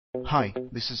Hi,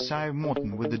 this is Sive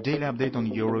Morten with the daily update on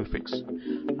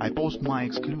EuroFX. I post my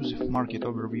exclusive market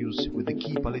overviews with the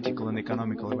key political and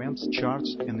economical events,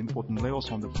 charts and important levels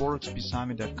on the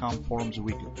ForexPeaceArmy.com forums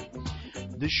weekly.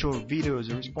 This short video is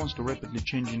a response to rapidly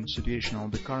changing situation on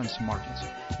the currency markets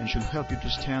and should help you to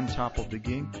stay on top of the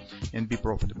game and be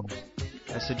profitable.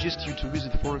 I suggest you to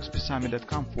visit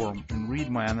ForexPeaceArmy.com forum and read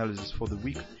my analysis for the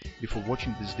week before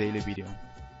watching this daily video.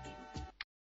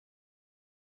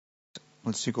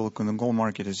 Let's take a look on the gold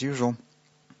market as usual.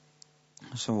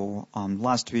 So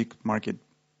last week market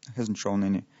hasn't shown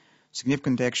any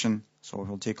significant action. So if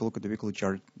we'll take a look at the weekly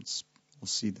chart, we'll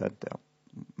see that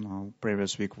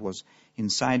previous week was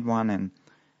inside one, and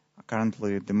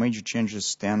currently the major changes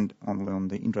stand only on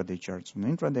the intraday charts. On the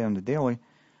intraday, on the daily.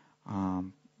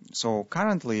 So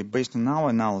currently, based on our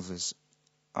analysis,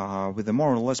 with a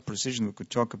more or less precision, we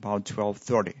could talk about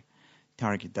 1230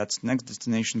 target. That's next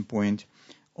destination point.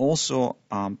 Also,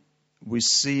 we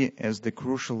see as the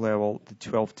crucial level the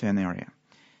 1210 area,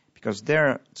 because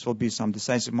there will be some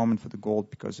decisive moment for the gold,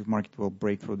 because if market will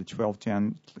break through the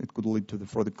 1210, it could lead to the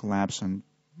further collapse and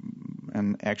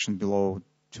action below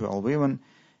 12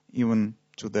 even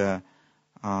to the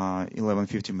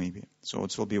 1150 maybe. So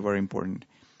it will be very important.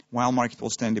 While market will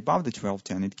stand above the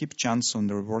 1210, it keeps chance on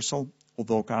the reversal,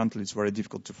 although currently it's very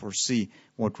difficult to foresee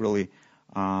what really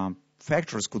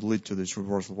factors could lead to this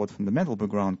reversal, what fundamental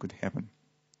background could happen.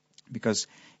 Because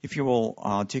if you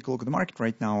will take a look at the market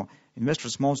right now,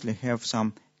 investors mostly have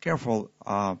some careful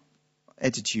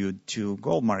attitude to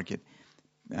gold market.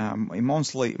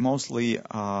 Mostly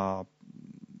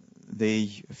they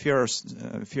fear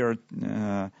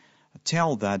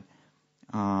tell that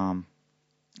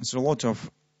there's a lot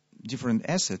of different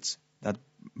assets that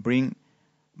bring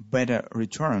better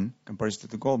return compared to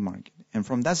the gold market, and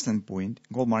from that standpoint,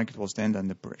 gold market will stand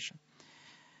under pressure.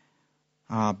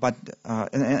 But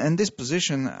this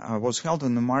position was held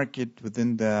in the market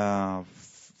within the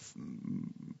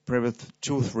previous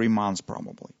 2-3 months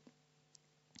probably.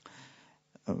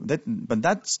 But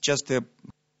that's just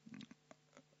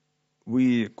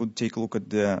we could take a look at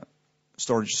the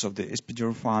storages of the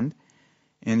SPDR fund,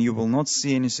 and you will not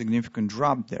see any significant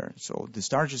drop there. So the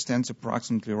storage stands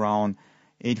approximately around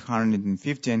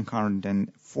 850,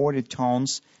 840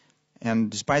 tons,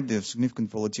 and despite the significant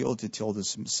volatility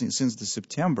since the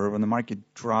September, when the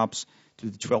market drops to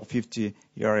the 1250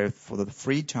 area for the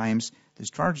 3 times, the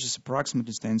storage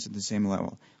approximately stands at the same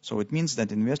level. So it means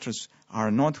that investors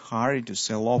are not hurried to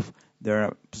sell off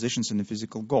their positions in the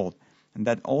physical gold, and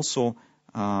that also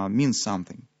means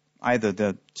something. Either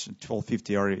the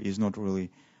 1250 area is not really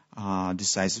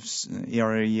decisive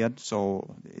area yet,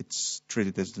 so it's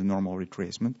treated as the normal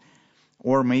retracement,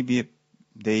 or maybe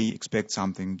they expect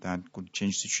something that could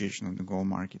change the situation on the gold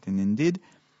market. And indeed,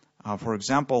 for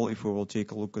example, if we will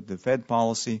take a look at the Fed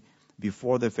policy,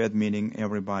 before the Fed meeting,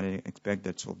 everybody expect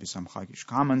that there will be some hawkish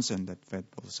comments and that Fed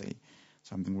will say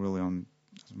something really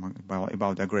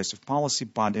about aggressive policy.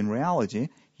 But in reality,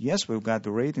 yes, we've got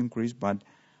the rate increase, but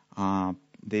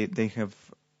they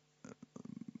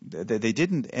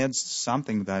didn't add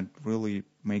something that really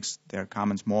makes their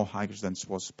comments more hawkish than it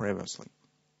was previously.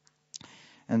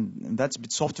 And that's a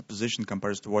bit softer position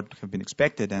compared to what have been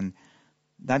expected, and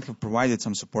that have provided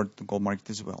some support to the gold market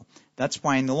as well. That's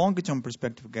why in the longer term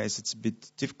perspective, guys, it's a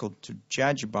bit difficult to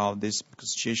judge about this, because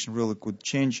the situation really could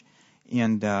change,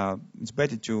 and it's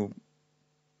better to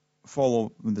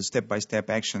follow the step-by-step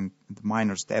action, the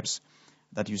minor steps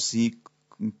that you see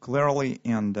clearly,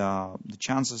 and the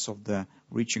chances of the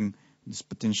reaching this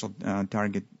potential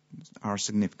target are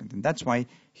significant. And that's why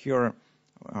here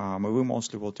we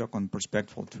mostly will talk on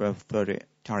perspective 1230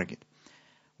 target.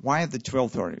 Why the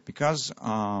 1230? Because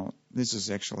this is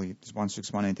actually this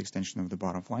 1618 extension of the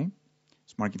bottom line.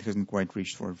 This market hasn't quite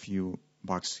reached for a few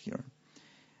bucks here,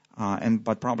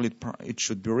 but probably it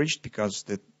should be reached, because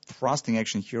the thrusting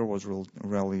action here was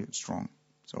really strong.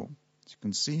 So as you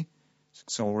can see,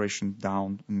 acceleration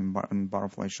down, and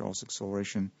butterfly shows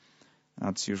acceleration.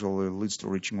 That's usually leads to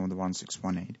reaching of the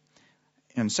 1618.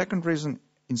 And second reason,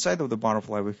 inside of the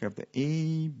butterfly we have the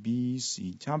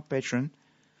ABC top pattern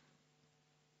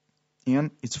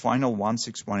and its final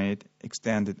 1618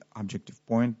 extended objective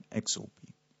point XOP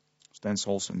stands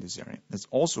also in this area. That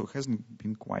also hasn't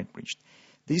been quite reached.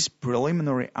 This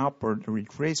preliminary upward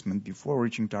retracement before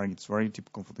reaching target is very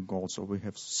typical for the gold. So we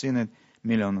have seen it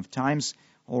millions of times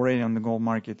already on the gold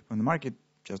market, when the market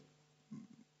just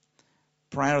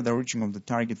prior to the reaching of the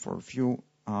target for a few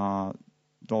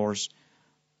dollars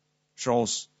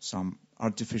shows some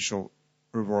artificial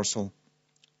reversal,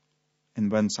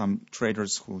 and when some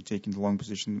traders who take in the long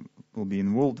position will be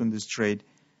involved in this trade,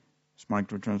 This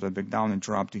market returns right back down and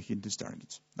drop to hit these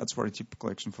targets. That's very typical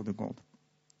action for the gold.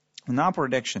 In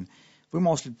upward action, we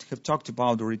mostly have talked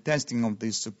about the retesting of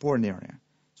this support area.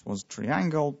 This was a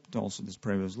triangle, also this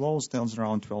previous low stands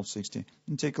around 1260.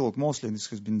 And take a look, mostly this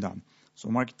has been done. So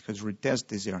market has retested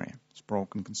this area. It's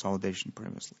broken consolidation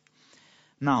previously.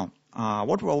 Now,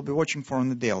 what we'll be watching for on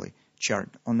the daily chart.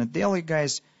 On the daily,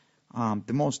 guys,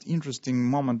 the most interesting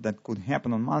moment that could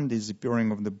happen on Monday is the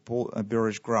appearing of the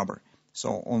bearish grabber.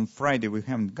 So on Friday, we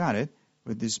haven't got it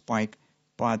with this spike,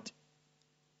 but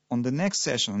on the next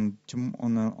session,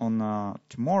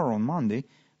 tomorrow on Monday,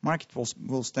 market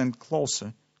will stand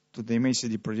closer to the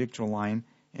MACD predictor line,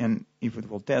 and if it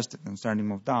will test it and starting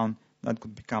move down, that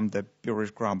could become the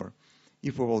bearish grabber.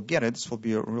 If we will get it, this will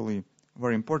be really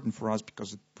very important for us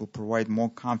because it will provide more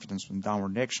confidence in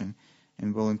downward action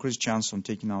and will increase chance on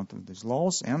taking out of these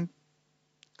lows and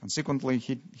consequently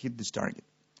hit this target.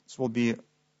 This will be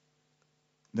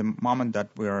the moment that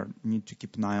we need to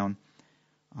keep an eye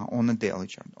on the daily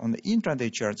chart. On the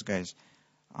intraday charts, guys,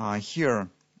 here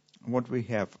what we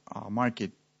have,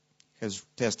 market has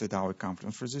tested our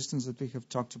confidence resistance that we have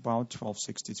talked about,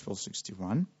 1260,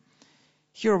 1261.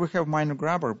 Here we have minor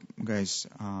grabber, guys,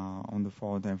 on the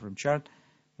forward time frame chart.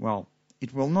 Well,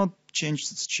 it will not change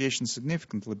the situation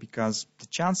significantly because the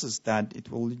chances that it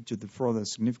will lead to the further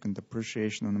significant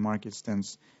appreciation on the market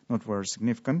stands not very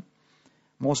significant,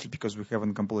 mostly because we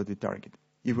haven't completed the target.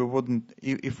 If we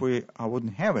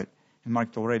wouldn't have it, and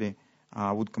market already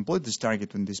would complete this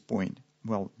target on this point,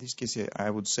 well, in this case, I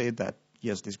would say that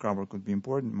yes, this grabber could be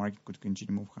important, market could continue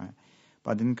to move higher.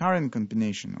 But in current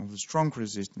combination of the strong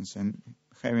resistance and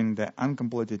having the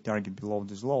uncompleted target below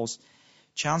these lows,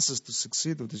 chances to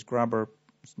succeed with this grabber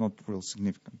is not real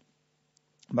significant.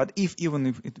 But even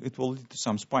if it will lead to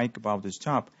some spike above this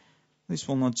top, this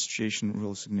will not situation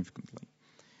real significantly.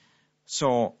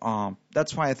 So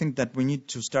that's why I think that we need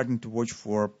to starting to watch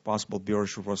for possible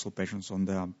bearish reversal patterns on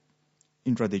the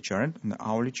intraday chart, on the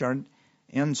hourly chart,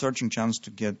 and searching chance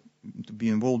to be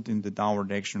involved in the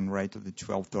downward action right to the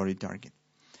 1230 target.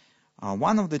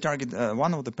 One of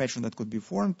the pattern that could be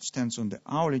formed stands on the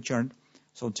hourly chart.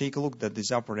 So take a look that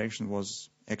this upward action was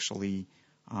actually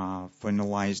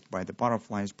finalized by the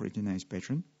butterflies, pretty nice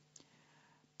pattern.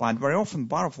 But very often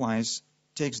butterflies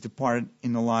takes the part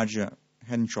in the larger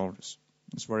head and shoulders.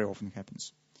 This very often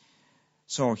happens.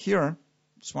 So here,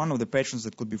 it's one of the patterns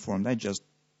that could be formed. I just,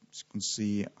 as you can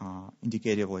see,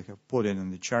 indicatively have put it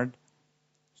in the chart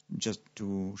just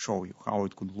to show you how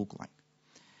it could look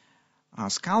like.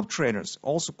 Scalp traders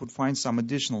also could find some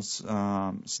additional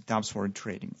setups for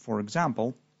trading. For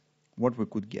example, what we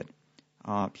could get.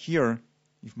 Here,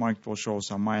 if market will show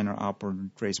some minor upward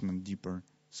retracement deeper,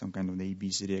 some kind of the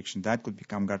ABC reaction, that could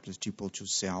become Gartner's triple to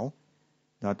sell.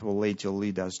 That will later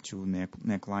lead us to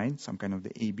neckline. Some kind of the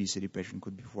ABC pattern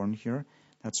could be formed here.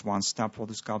 That's one step for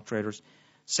the scalp traders.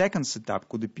 Second setup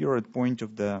could appear at point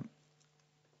of the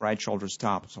right shoulder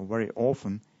stop. So very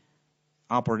often,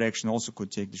 upward action also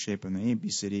could take the shape of the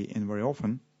ABCD, and very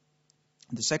often,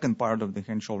 the second part of the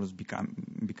hand shoulders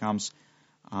becomes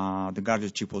the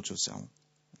Gartner's triple to sell.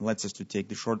 It lets us to take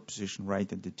the short position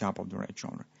right at the top of the right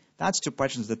shoulder. That's two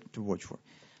patterns that to watch for.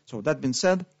 So that being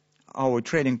said, our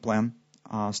trading plan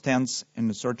stands in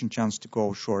a certain chance to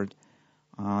go short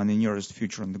in the nearest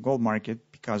future in the gold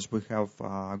market because we have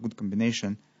a good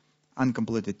combination,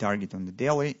 uncompleted target on the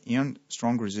daily and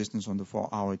strong resistance on the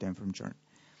 4-hour time frame chart.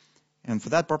 And for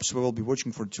that purpose, we will be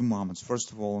watching for two moments.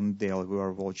 First of all, on the daily, we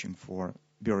are watching for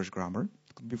bearish grabber.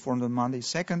 It could be formed on Monday.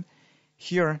 Second,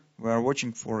 here we are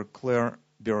watching for a clear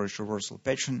bearish reversal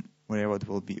pattern, wherever it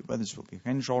will be. Whether this will be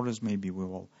hand shoulders, maybe we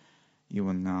will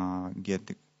even get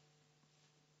the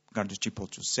Gartner's triple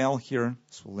to sell here.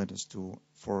 This will let us to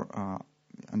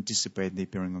anticipate the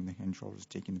appearing of the hand shoulders,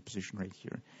 taking the position right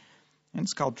here. And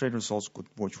scalp traders also could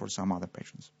watch for some other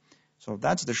patterns. So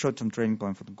that's the short-term trading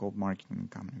plan for the gold market in the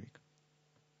coming week.